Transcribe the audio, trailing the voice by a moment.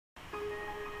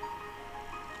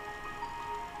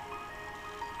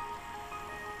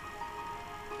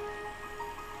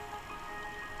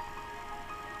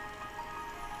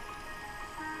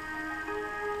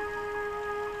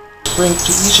bring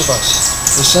to each of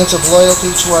us a sense of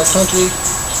loyalty to our country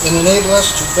and enable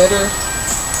us to better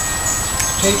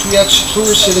patriots,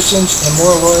 truer citizens, and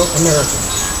more loyal Americans.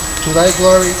 To thy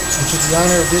glory and to the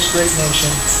honor of this great nation.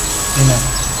 Amen.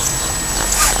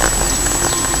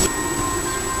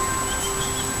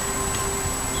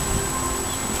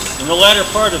 In the latter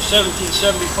part of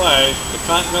 1775, the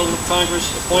Continental Congress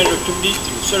appointed a committee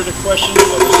to consider the question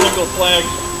of a single flag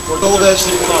for the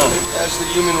as the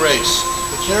human race.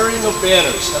 The carrying of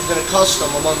banners have been a custom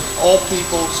among all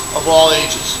peoples of all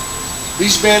ages.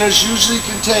 These banners usually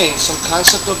contain some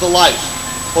concept of the life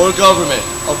or government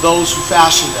of those who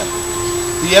fashioned them.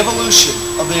 The evolution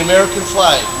of the American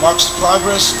flag marks the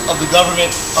progress of the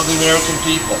government of the American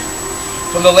people.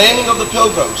 From the landing of the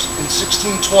Pilgrims in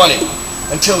 1620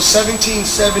 until 1775,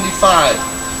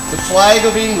 the flag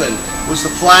of England was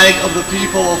the flag of the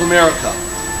people of America.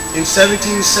 In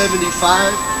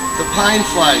 1775, the pine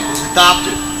flag was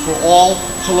adopted for all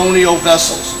colonial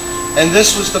vessels, and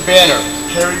this was the banner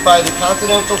carried by the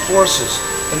Continental forces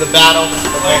in the Battle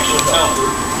of Mexico.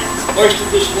 Hoisted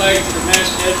this flag to the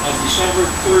masthead on December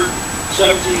 3rd,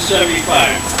 1775,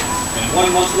 and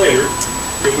 1 month later,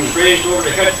 it was raised over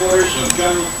the headquarters of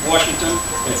General Washington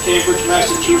at Cambridge,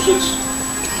 Massachusetts,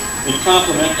 in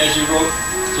compliment, as he wrote,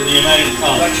 to the United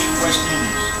Colonies, West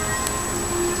Indies.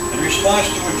 In response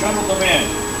to a general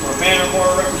demand for a banner more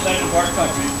representative of our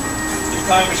country, the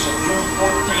Congress of June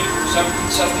 14,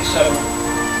 1777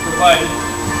 provided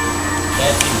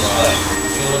that he was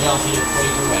Philadelphia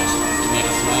Quaker West to make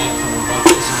a flag from a rough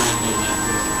design in that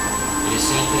group. It is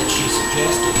said that she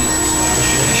suggested the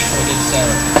British frigate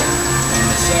Serapis, and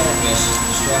the Serapis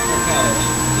struck her colors,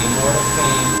 the immortal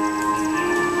fame.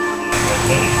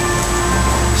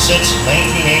 Since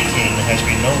 1918, there has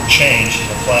been no change in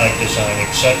the flag design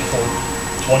except for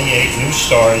 28 new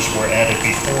stars were added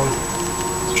before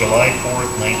July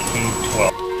 4th,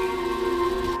 1912.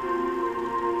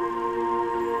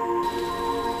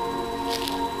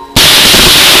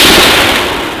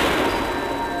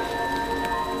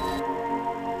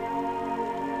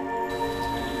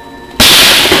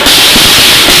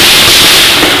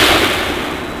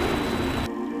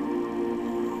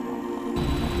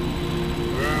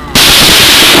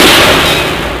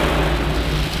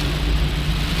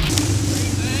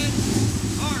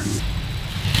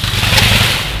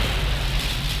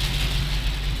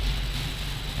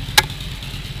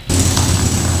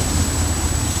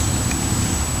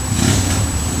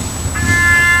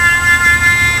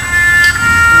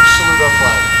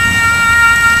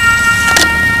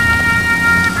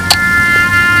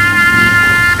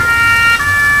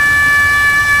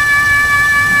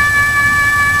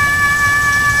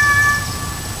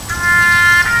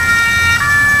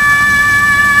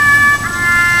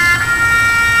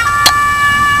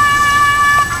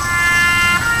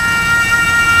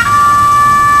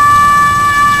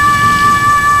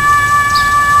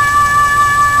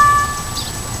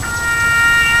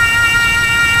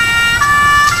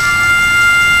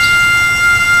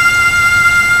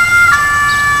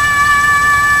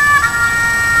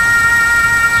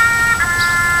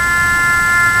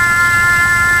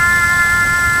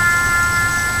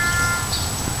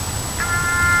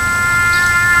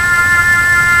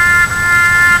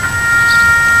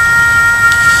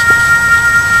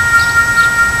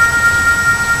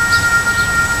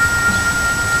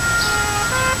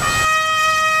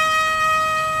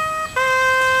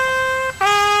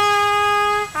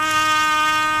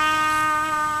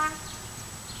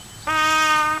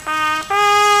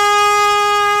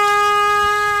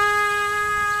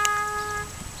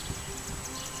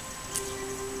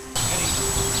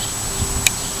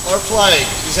 Our flag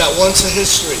is at once a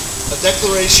history, a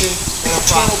declaration, and a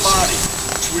eternal body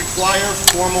to require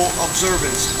formal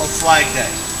observance of Flag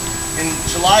Day. In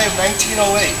July of 1908,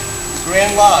 the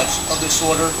Grand Lodge of this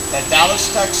order at Dallas,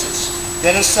 Texas,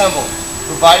 then assembled,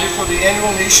 provided for the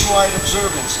annual nationwide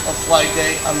observance of Flag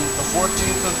Day on the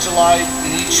 14th of July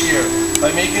in each year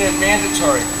by making it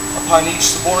mandatory upon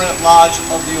each subordinate lodge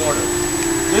of the order.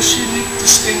 This unique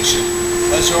distinction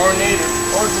as the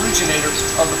originator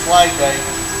of the Flag Day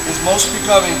is most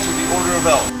becoming to the Order of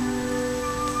Elks.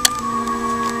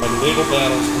 By the naval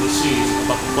battles in the seas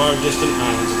about the far distant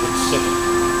islands of the Pacific.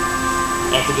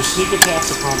 After the sneak attacks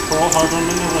upon Pearl Harbor,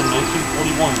 Manila in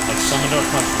 1941 had summoned our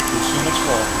country to assume its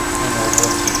role in World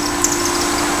War II.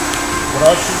 What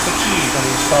our troops achieved under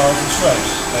the Stars and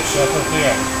Stripes at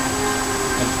Chateaubriand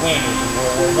and Flanders in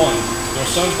World War I, their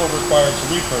sons were required to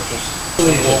repurchase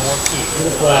in World War II.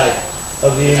 The flag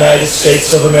of the United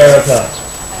States of America,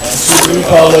 and to the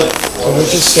republic for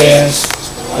which it stands,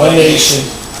 one nation,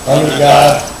 under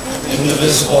God,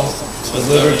 indivisible, with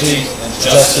liberty and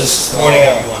justice for all. Good morning,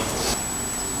 everyone.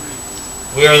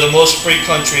 We are the most free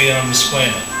country on this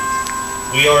planet.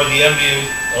 We are the envy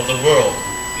of the world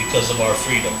because of our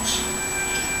freedoms.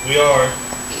 We are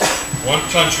one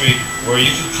country where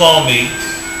you can call me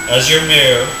as your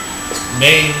mayor,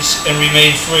 names, and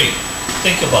remain free.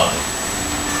 Think about it.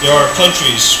 There are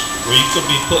countries where you could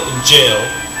be put in jail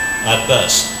at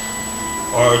best.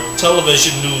 Our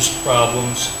television news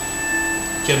problems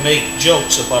can make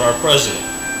jokes about our president,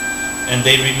 and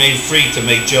they remain free to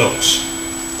make jokes.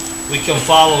 We can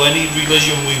follow any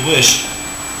religion we wish,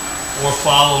 or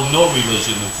follow no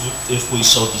religion if we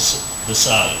so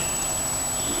decide.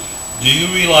 Do you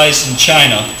realize in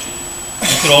China,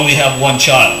 you could only have one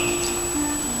child?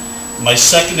 My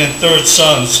second and third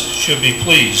sons should be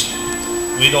pleased.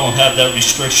 We don't have that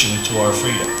restriction to our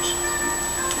freedoms.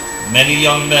 Many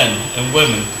young men and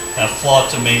women have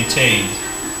fought to maintain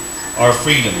our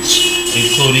freedoms,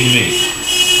 including me.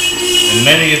 And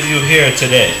many of you here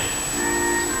today.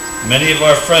 Many of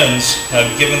our friends have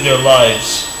given their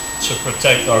lives to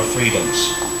protect our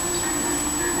freedoms.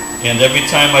 And every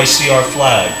time I see our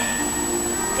flag,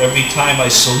 every time I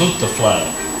salute the flag,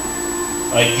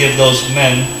 I give those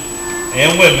men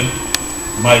and women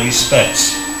my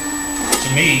respects. To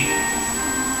me,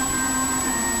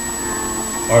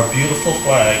 our beautiful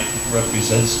flag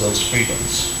represents those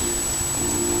freedoms.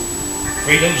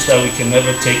 Freedoms that we can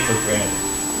never take for granted.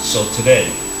 So today,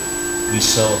 we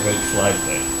celebrate Flag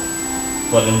Day.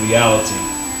 But in reality,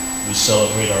 we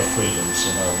celebrate our freedoms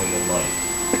and our way of life.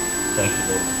 Thank you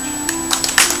very much.